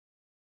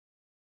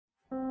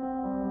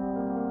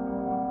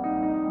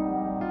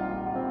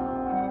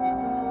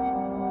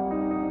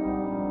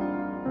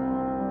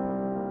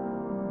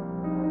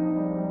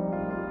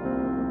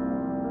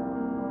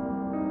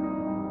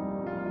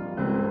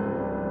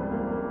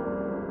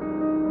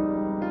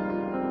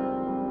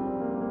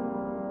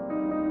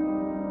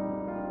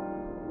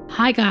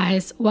Hi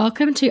guys,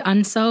 welcome to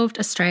Unsolved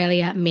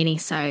Australia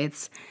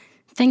Minisodes.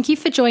 Thank you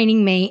for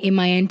joining me in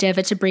my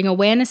endeavour to bring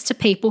awareness to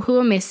people who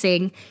are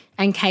missing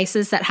and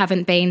cases that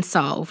haven't been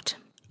solved.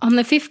 On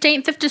the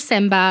 15th of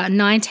December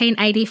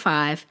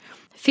 1985,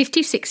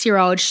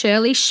 56-year-old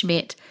Shirley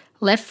Schmidt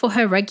left for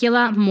her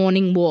regular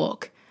morning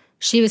walk.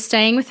 She was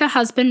staying with her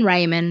husband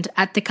Raymond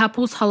at the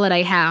couple's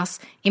holiday house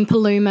in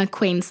Paluma,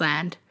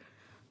 Queensland.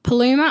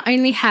 Paluma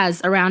only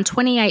has around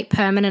 28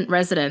 permanent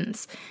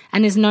residents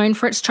and is known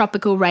for its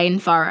tropical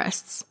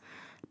rainforests.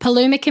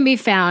 Paluma can be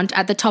found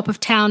at the top of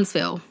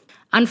Townsville.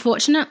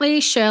 Unfortunately,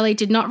 Shirley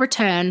did not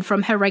return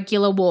from her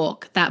regular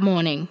walk that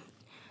morning.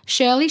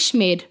 Shirley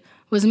Schmidt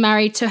was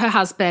married to her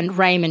husband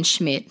Raymond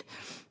Schmidt,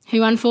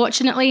 who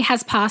unfortunately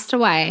has passed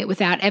away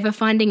without ever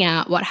finding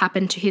out what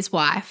happened to his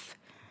wife.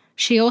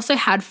 She also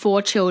had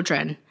 4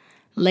 children,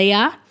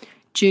 Leah,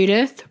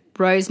 Judith,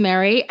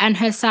 Rosemary, and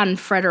her son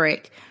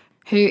Frederick,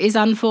 who is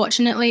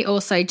unfortunately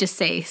also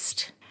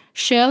deceased.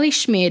 Shirley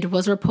Schmidt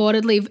was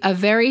reportedly a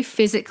very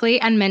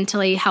physically and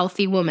mentally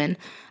healthy woman,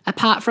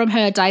 apart from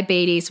her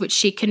diabetes, which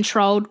she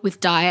controlled with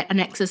diet and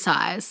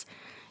exercise.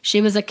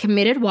 She was a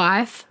committed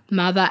wife,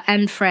 mother,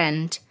 and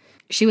friend.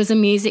 She was a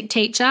music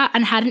teacher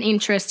and had an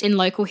interest in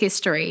local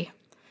history.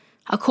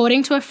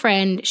 According to a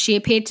friend, she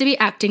appeared to be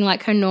acting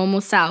like her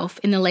normal self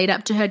in the lead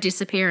up to her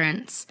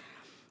disappearance.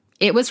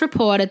 It was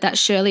reported that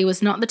Shirley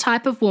was not the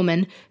type of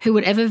woman who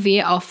would ever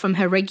veer off from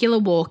her regular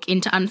walk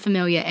into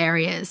unfamiliar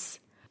areas.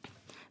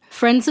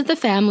 Friends of the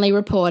family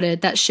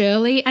reported that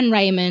Shirley and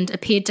Raymond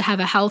appeared to have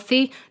a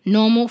healthy,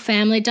 normal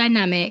family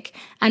dynamic,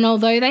 and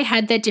although they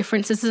had their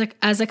differences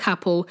as a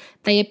couple,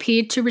 they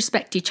appeared to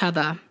respect each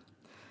other.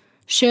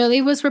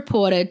 Shirley was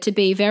reported to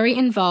be very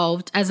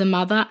involved as a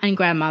mother and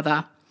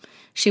grandmother.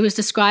 She was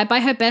described by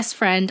her best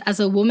friend as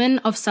a woman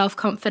of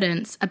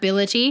self-confidence,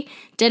 ability,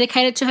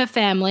 dedicated to her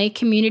family,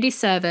 community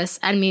service,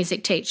 and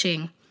music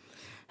teaching.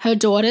 Her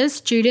daughters,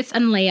 Judith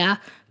and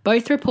Leah,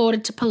 both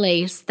reported to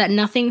police that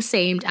nothing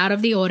seemed out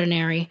of the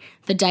ordinary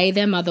the day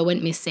their mother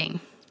went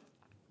missing.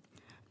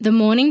 The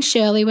morning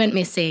Shirley went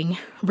missing,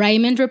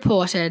 Raymond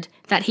reported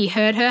that he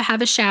heard her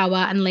have a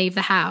shower and leave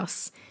the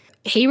house.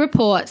 He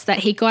reports that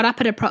he got up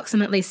at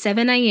approximately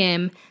 7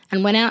 a.m.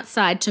 and went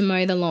outside to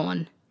mow the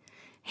lawn.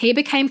 He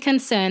became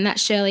concerned that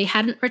Shirley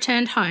hadn't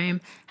returned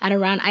home at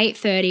around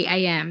 8:30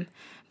 a.m,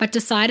 but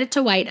decided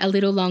to wait a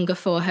little longer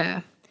for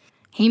her.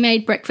 He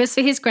made breakfast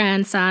for his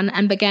grandson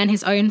and began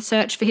his own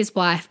search for his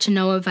wife to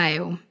no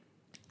avail.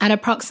 At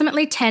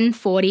approximately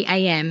 10:40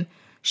 a.m,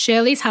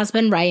 Shirley's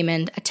husband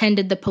Raymond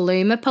attended the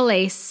Paluma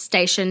police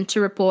station to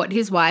report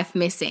his wife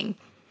missing.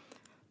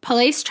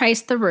 Police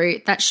traced the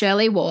route that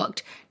Shirley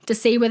walked to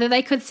see whether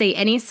they could see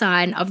any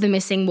sign of the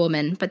missing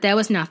woman, but there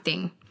was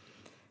nothing.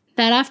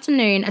 That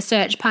afternoon, a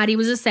search party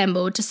was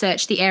assembled to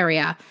search the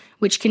area,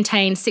 which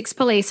contained 6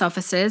 police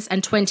officers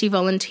and 20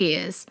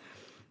 volunteers.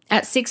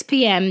 At 6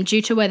 p.m,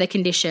 due to weather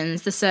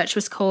conditions, the search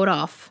was called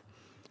off.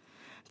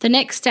 The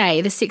next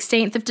day, the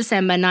 16th of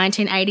December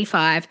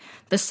 1985,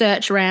 the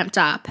search ramped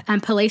up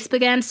and police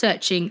began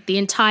searching the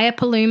entire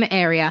Paluma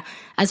area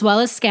as well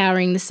as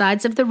scouring the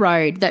sides of the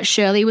road that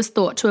Shirley was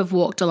thought to have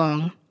walked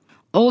along.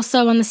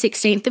 Also on the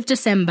 16th of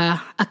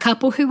December, a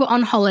couple who were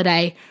on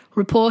holiday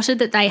reported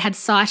that they had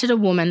sighted a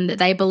woman that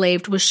they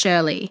believed was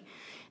Shirley.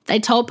 They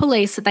told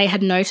police that they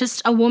had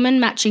noticed a woman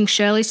matching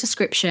Shirley's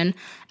description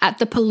at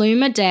the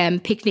Paluma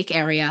Dam picnic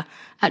area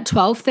at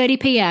 12:30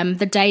 p.m.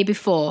 the day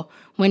before,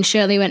 when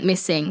Shirley went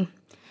missing.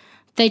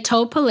 They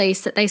told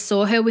police that they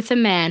saw her with a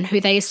man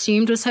who they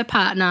assumed was her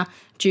partner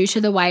due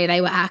to the way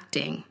they were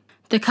acting.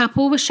 The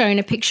couple was shown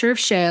a picture of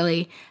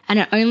Shirley, and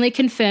it only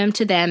confirmed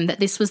to them that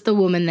this was the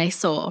woman they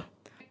saw.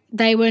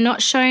 They were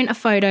not shown a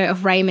photo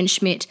of Raymond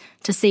Schmidt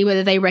to see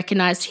whether they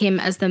recognised him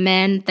as the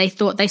man they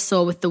thought they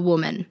saw with the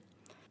woman.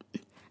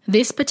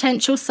 This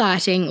potential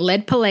sighting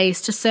led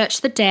police to search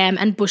the dam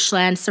and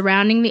bushland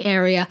surrounding the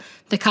area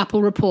the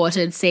couple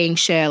reported seeing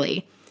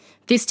Shirley.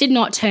 This did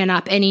not turn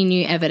up any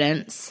new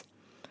evidence.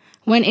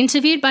 When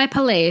interviewed by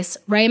police,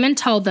 Raymond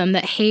told them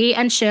that he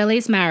and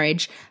Shirley's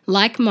marriage,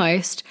 like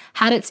most,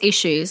 had its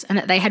issues and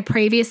that they had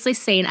previously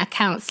seen a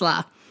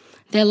counsellor.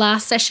 Their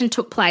last session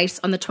took place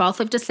on the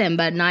 12th of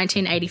December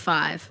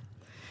 1985.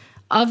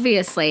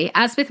 Obviously,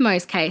 as with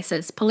most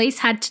cases, police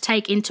had to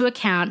take into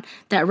account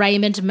that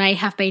Raymond may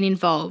have been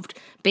involved,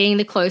 being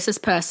the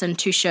closest person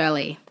to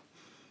Shirley.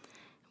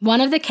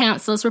 One of the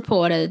counsellors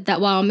reported that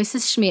while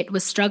Mrs. Schmidt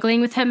was struggling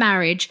with her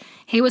marriage,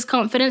 he was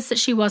confident that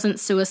she wasn't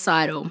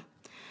suicidal.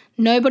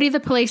 Nobody the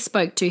police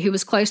spoke to who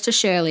was close to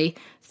Shirley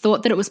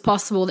thought that it was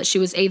possible that she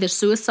was either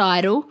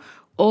suicidal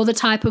or the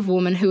type of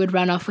woman who would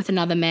run off with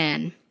another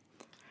man.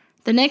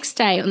 The next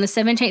day, on the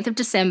 17th of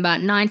December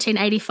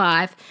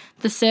 1985,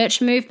 the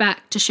search moved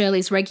back to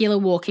Shirley's regular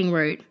walking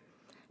route.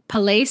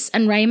 Police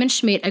and Raymond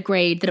Schmidt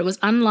agreed that it was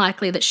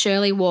unlikely that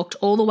Shirley walked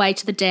all the way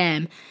to the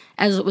dam,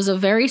 as it was a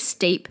very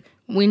steep,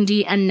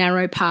 windy and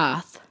narrow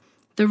path.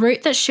 The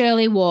route that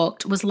Shirley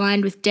walked was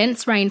lined with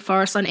dense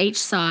rainforest on each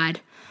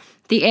side.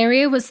 The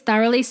area was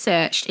thoroughly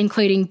searched,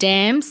 including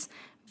dams,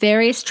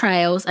 various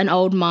trails and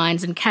old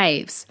mines and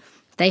caves.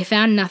 They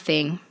found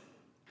nothing.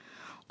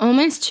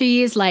 Almost 2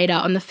 years later,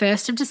 on the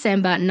 1st of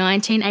December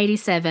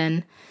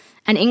 1987,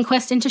 an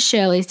inquest into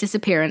Shirley's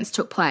disappearance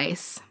took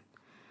place.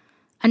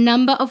 A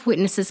number of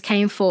witnesses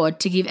came forward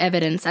to give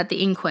evidence at the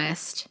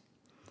inquest.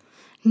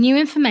 New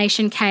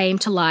information came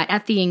to light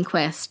at the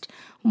inquest,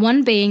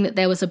 one being that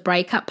there was a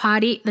breakup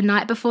party the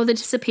night before the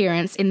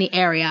disappearance in the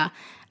area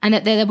and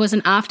that there was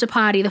an after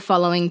party the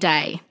following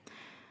day.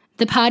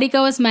 The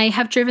partygoers may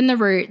have driven the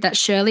route that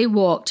Shirley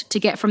walked to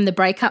get from the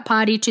breakup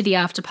party to the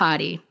after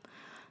party.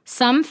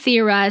 Some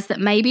theorised that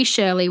maybe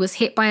Shirley was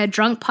hit by a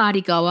drunk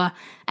partygoer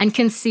and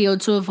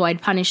concealed to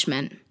avoid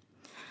punishment.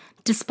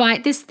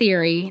 Despite this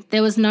theory,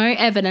 there was no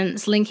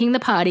evidence linking the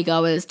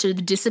partygoers to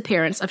the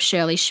disappearance of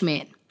Shirley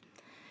Schmidt.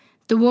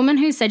 The woman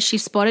who said she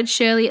spotted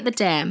Shirley at the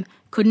dam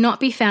could not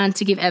be found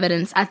to give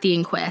evidence at the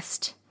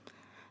inquest.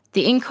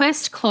 The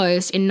inquest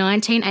closed in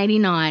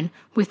 1989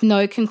 with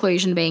no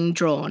conclusion being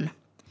drawn.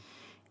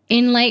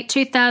 In late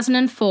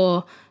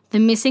 2004, the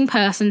Missing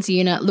Persons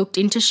Unit looked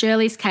into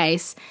Shirley's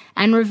case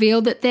and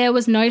revealed that there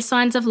was no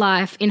signs of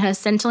life in her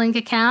Centrelink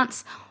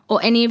accounts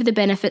or any of the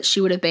benefits she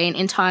would have been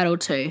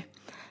entitled to.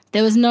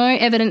 There was no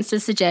evidence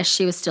to suggest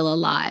she was still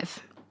alive.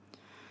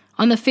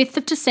 On the 5th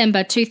of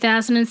December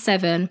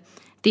 2007,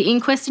 the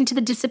inquest into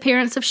the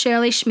disappearance of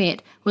Shirley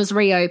Schmidt was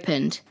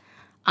reopened.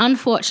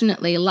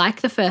 Unfortunately,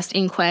 like the first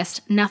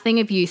inquest, nothing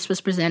of use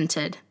was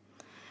presented.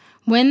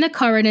 When the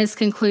coroners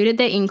concluded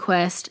their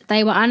inquest,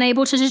 they were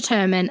unable to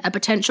determine a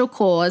potential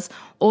cause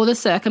or the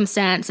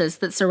circumstances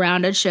that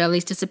surrounded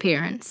Shirley's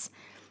disappearance.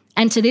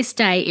 And to this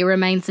day, it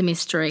remains a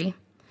mystery.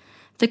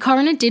 The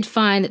coroner did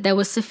find that there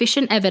was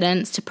sufficient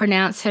evidence to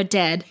pronounce her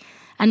dead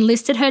and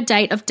listed her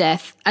date of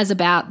death as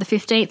about the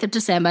 15th of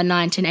December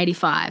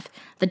 1985,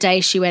 the day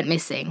she went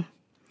missing.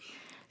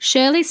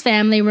 Shirley's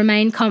family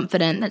remained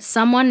confident that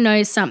someone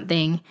knows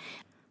something.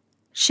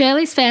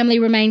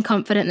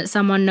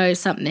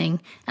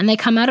 And they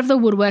come out of the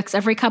woodworks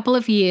every couple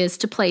of years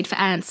to plead for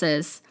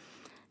answers.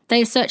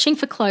 They are searching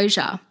for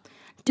closure.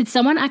 Did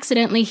someone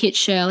accidentally hit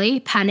Shirley,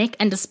 panic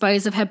and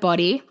dispose of her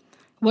body?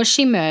 Was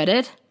she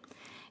murdered?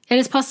 It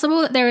is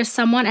possible that there is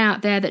someone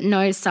out there that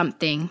knows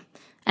something.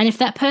 And if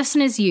that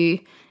person is you,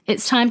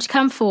 it's time to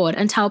come forward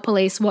and tell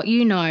police what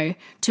you know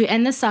to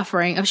end the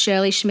suffering of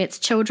Shirley Schmidt's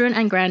children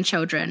and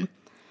grandchildren.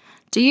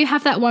 Do you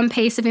have that one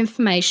piece of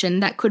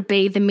information that could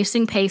be the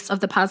missing piece of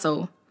the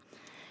puzzle?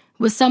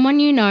 Was someone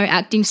you know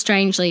acting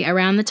strangely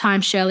around the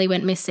time Shirley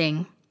went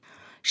missing?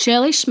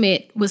 Shirley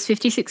Schmidt was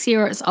 56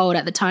 years old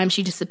at the time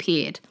she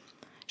disappeared.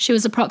 She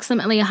was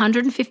approximately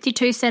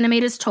 152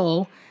 centimetres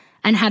tall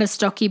and had a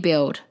stocky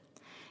build.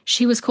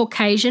 She was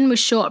Caucasian with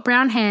short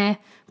brown hair,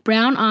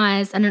 brown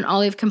eyes and an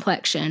olive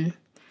complexion.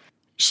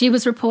 She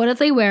was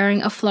reportedly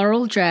wearing a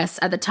floral dress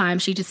at the time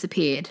she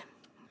disappeared.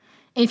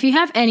 If you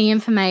have any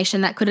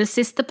information that could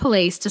assist the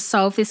police to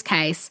solve this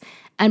case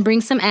and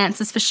bring some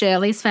answers for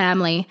Shirley's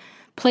family,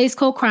 please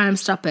call Crime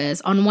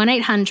Stoppers on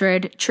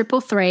 1800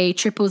 333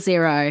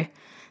 000.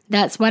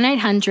 That's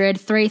 1800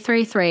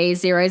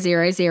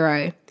 333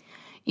 000.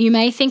 You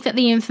may think that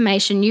the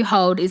information you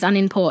hold is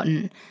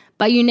unimportant,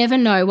 but you never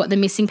know what the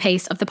missing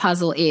piece of the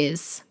puzzle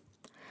is.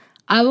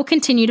 I will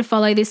continue to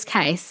follow this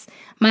case.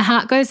 My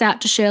heart goes out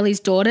to Shirley's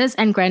daughters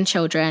and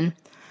grandchildren.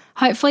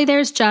 Hopefully there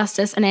is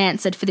justice and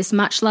answered for this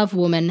much-loved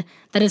woman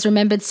that is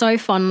remembered so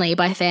fondly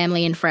by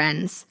family and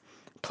friends.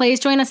 Please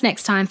join us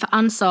next time for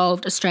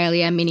Unsolved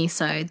Australia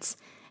minisodes.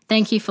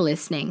 Thank you for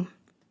listening.